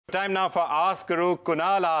Time now for Ask Guru.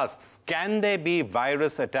 Kunal asks, can there be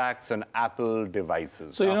virus attacks on Apple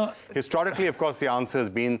devices? So, historically, of course, the answer has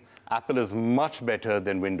been Apple is much better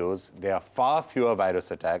than Windows. There are far fewer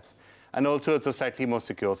virus attacks, and also it's a slightly more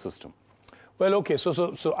secure system. Well, okay,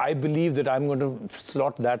 so I believe that I'm going to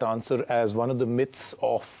slot that answer as one of the myths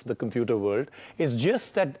of the computer world. It's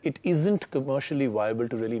just that it isn't commercially viable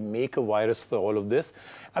to really make a virus for all of this.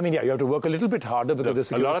 I mean, yeah, you have to work a little bit harder because the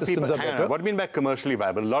secure systems are better. What do you mean by commercially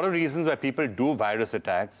viable? A lot of reasons why people do virus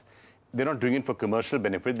attacks, they're not doing it for commercial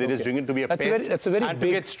benefit. They're just doing it to be a pest and to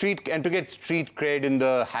get street cred in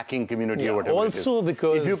the hacking community or whatever. Also,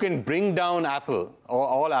 because if you can bring down Apple or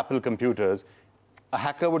all Apple computers, a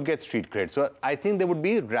hacker would get street cred. So I think there would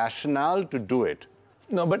be rationale to do it.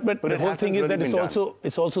 No, but the whole thing is that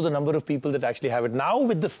it's also the number of people that actually have it. Now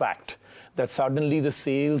with the fact that suddenly the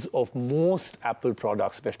sales of most Apple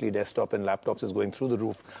products, especially desktop and laptops, is going through the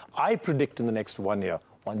roof, I predict in the next 1 year,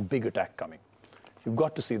 one big attack coming. You've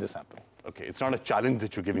got to see this happen. Okay, it's not a challenge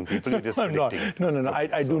that you're giving people, you're just predicting it. No,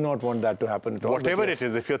 I do not want that to happen at all. Whatever it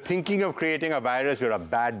is, if you're thinking of creating a virus, you're a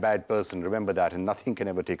bad person. Remember that, and nothing can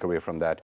ever take away from that.